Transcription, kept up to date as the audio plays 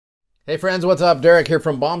Hey friends, what's up? Derek here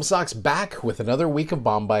from Bomb Socks, back with another week of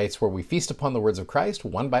Bomb Bites where we feast upon the words of Christ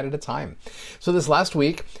one bite at a time. So this last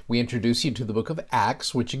week, we introduced you to the book of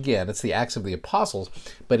Acts, which again, it's the Acts of the Apostles,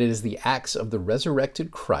 but it is the Acts of the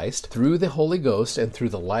resurrected Christ through the Holy Ghost and through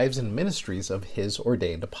the lives and ministries of his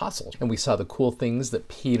ordained apostles. And we saw the cool things that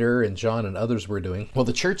Peter and John and others were doing. Well,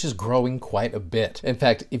 the church is growing quite a bit. In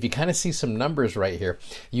fact, if you kind of see some numbers right here,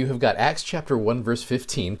 you have got Acts chapter 1 verse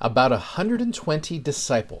 15, about 120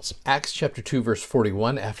 disciples. Acts chapter 2 verse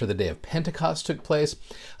 41, after the day of Pentecost took place,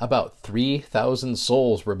 about 3,000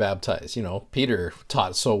 souls were baptized. You know, Peter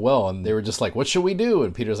taught so well and they were just like, what should we do?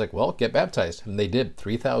 And Peter's like, well, get baptized. And they did,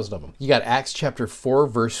 3,000 of them. You got Acts chapter 4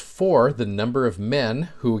 verse 4, the number of men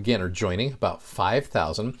who again are joining, about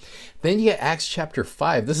 5,000. Then you get Acts chapter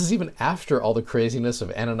 5. This is even after all the craziness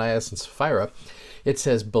of Ananias and Sapphira. It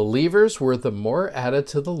says, believers were the more added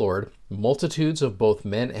to the Lord, multitudes of both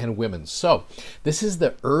men and women. So this is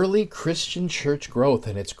the early Christian church growth,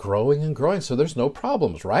 and it's growing and growing, so there's no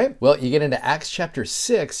problems, right? Well, you get into Acts chapter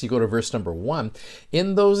 6, you go to verse number 1.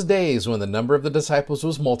 In those days when the number of the disciples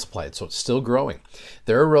was multiplied, so it's still growing,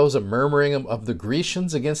 there arose a murmuring of the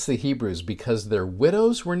Grecians against the Hebrews because their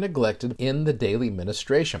widows were neglected in the daily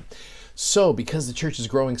ministration. So because the church is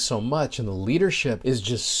growing so much and the leadership is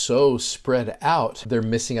just so spread out, they're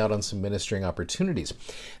missing out on some ministering opportunities.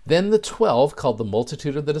 Then the 12 called the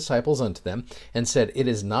multitude of the disciples unto them and said, it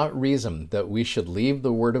is not reason that we should leave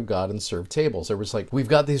the word of God and serve tables. There was like, we've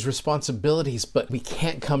got these responsibilities, but we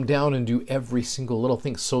can't come down and do every single little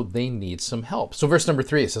thing. So they need some help. So verse number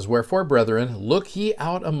 3, it says, wherefore, brethren, look ye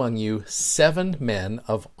out among you 7 men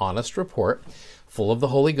of honest report, full of the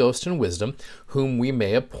Holy Ghost and wisdom, whom we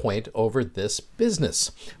may appoint over this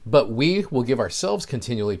business. But we will give ourselves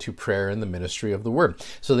continually to prayer and the ministry of the word.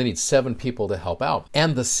 So they need 7 people to help out.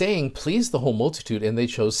 And the saying pleased the whole multitude, and they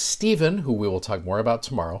chose Stephen, who we will talk more about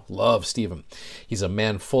tomorrow. Love Stephen. He's a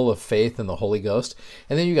man full of faith in the Holy Ghost.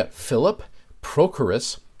 And then you got Philip,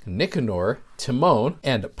 Prochorus, Nicanor, Timon,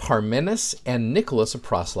 and Parmenas, and Nicholas, a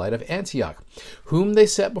proselyte of Antioch, whom they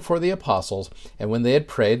set before the apostles, and when they had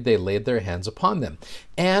prayed, they laid their hands upon them.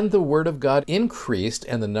 And the word of God increased,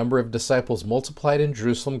 and the number of disciples multiplied in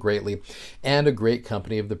Jerusalem greatly, and a great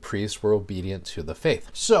company of the priests were obedient to the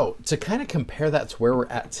faith. So, to kind of compare that to where we're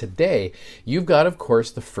at today, you've got, of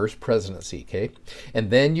course, the first presidency, okay?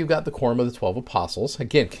 And then you've got the quorum of the 12 apostles.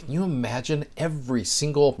 Again, can you imagine every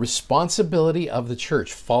single responsibility of the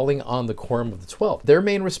church falling on the quorum of the 12? Their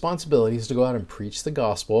main responsibility is to go out and preach the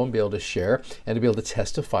gospel and be able to share and to be able to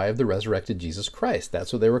testify of the resurrected Jesus Christ.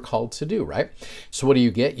 That's what they were called to do, right? So what do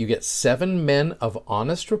you get? You get 7 men of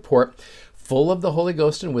honest report, full of the Holy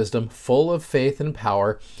Ghost and wisdom, full of faith and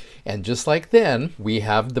power. And just like then, we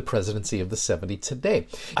have the presidency of the 70 today.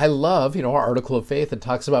 I love, our article of faith that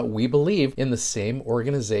talks about we believe in the same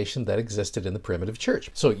organization that existed in the primitive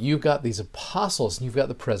church. So you've got these apostles and you've got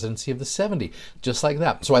the presidency of the 70, just like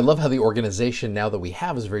that. So I love how the organization now that we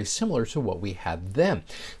have is very similar to what we had then.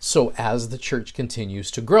 So as the church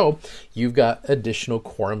continues to grow, you've got additional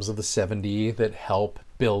quorums of the 70 that help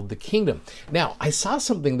build the kingdom. Now, I saw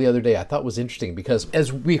something the other day I thought was interesting because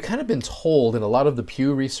as we've kind of been told in a lot of the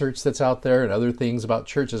Pew research that's out there and other things about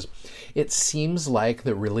churches, it seems like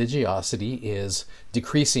that religiosity is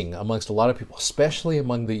decreasing amongst a lot of people, especially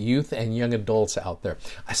among the youth and young adults out there.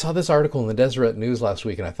 I saw this article in the Deseret News last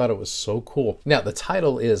week and I thought it was so cool. Now, the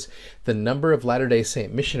title is, The Number of Latter-day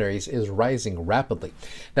Saint Missionaries is Rising Rapidly.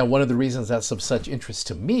 Now, one of the reasons that's of such interest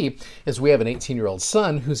to me is we have an 18-year-old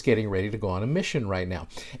son who's getting ready to go on a mission right now.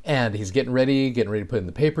 And he's getting ready to put in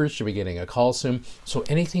the papers, should be getting a call soon. So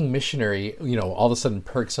anything missionary, all of a sudden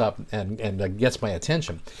perks up and gets my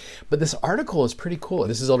attention. But this article is pretty cool.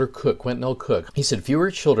 This is Elder Cook, Quentin L. Cook. He said,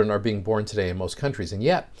 fewer children are being born today in most countries, and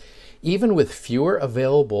yet, even with fewer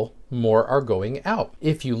available, more are going out.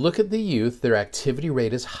 If you look at the youth, their activity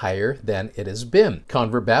rate is higher than it has been.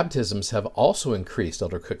 Convert baptisms have also increased,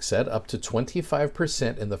 Elder Cook said, up to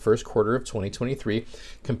 25% in the first quarter of 2023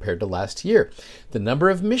 compared to last year. The number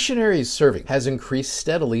of missionaries serving has increased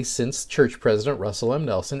steadily since Church President Russell M.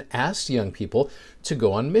 Nelson asked young people to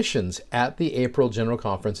go on missions at the April General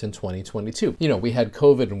Conference in 2022. We had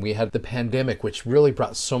COVID and we had the pandemic, which really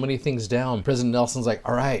brought so many things down. President Nelson's like,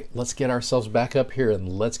 all right, let's get ourselves back up here and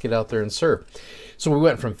let's get out there and serve. So we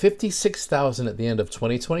went from 56,000 at the end of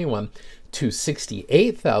 2021 to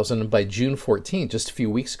 68,000 by June 14, just a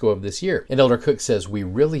few weeks ago of this year. And Elder Cook says, we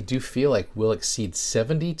really do feel like we'll exceed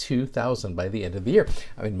 72,000 by the end of the year.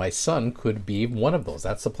 I mean, my son could be one of those.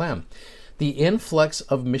 That's the plan. The influx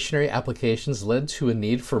of missionary applications led to a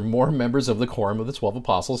need for more members of the quorum of the 12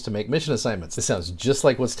 apostles to make mission assignments. This sounds just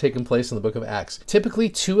like what's taken place in the book of Acts. Typically,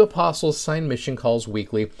 2 apostles sign mission calls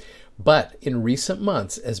weekly, But in recent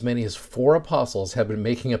months, as many as 4 apostles have been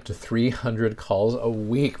making up to 300 calls a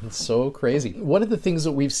week. It's so crazy. One of the things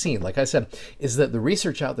that we've seen, like I said, is that the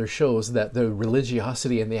research out there shows that the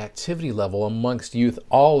religiosity and the activity level amongst youth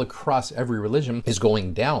all across every religion is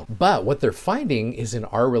going down. But what they're finding is in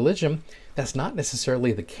our religion, that's not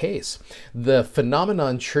necessarily the case. The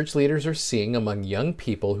phenomenon church leaders are seeing among young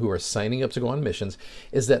people who are signing up to go on missions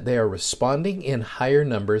is that they are responding in higher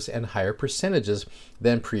numbers and higher percentages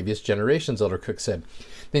than previous generations, Elder Cook said.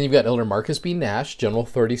 Then you've got Elder Marcus B. Nash, General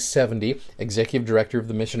Authority 70, Executive Director of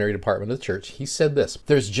the Missionary Department of the Church. He said this: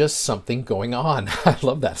 there's just something going on. I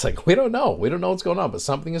love that. It's like, we don't know. We don't know what's going on, but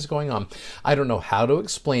something is going on. I don't know how to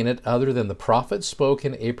explain it other than the prophet spoke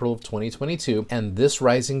in April of 2022, and this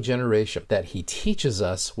rising generation that he teaches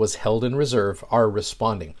us was held in reserve are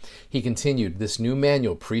responding. He continued, this new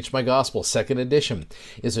manual, Preach My Gospel, 2nd edition,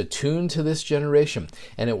 is attuned to this generation,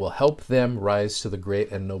 and it will help them rise to the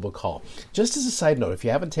great and noble call. Just as a side note, if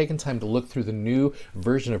you haven't taken time to look through the new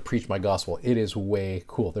version of Preach My Gospel, it is way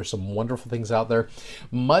cool. There's some wonderful things out there,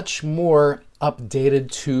 much more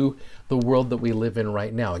updated to the world that we live in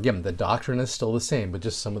right now. Again, the doctrine is still the same, but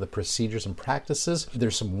just some of the procedures and practices,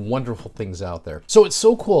 there's some wonderful things out there. So it's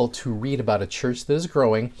so cool to read about a church that is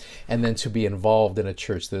growing and then to be involved in a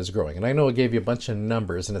church that is growing. And I know I gave you a bunch of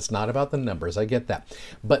numbers, and it's not about the numbers, I get that.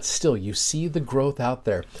 But still, you see the growth out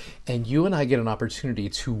there, and you and I get an opportunity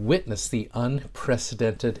to witness the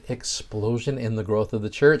unprecedented explosion in the growth of the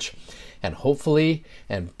church. And hopefully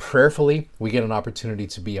and prayerfully, we get an opportunity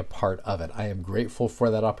to be a part of it. I am grateful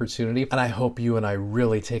for that opportunity, and I hope you and I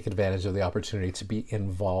really take advantage of the opportunity to be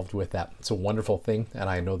involved with that. It's a wonderful thing, and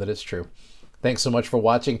I know that it's true. Thanks so much for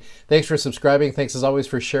watching. Thanks for subscribing. Thanks as always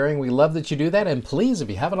for sharing. We love that you do that. And please, if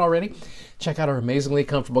you haven't already, check out our amazingly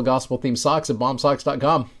comfortable gospel-themed socks at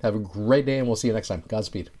BOM-BITES.com. Have a great day, and we'll see you next time.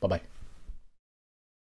 Godspeed. Bye-bye.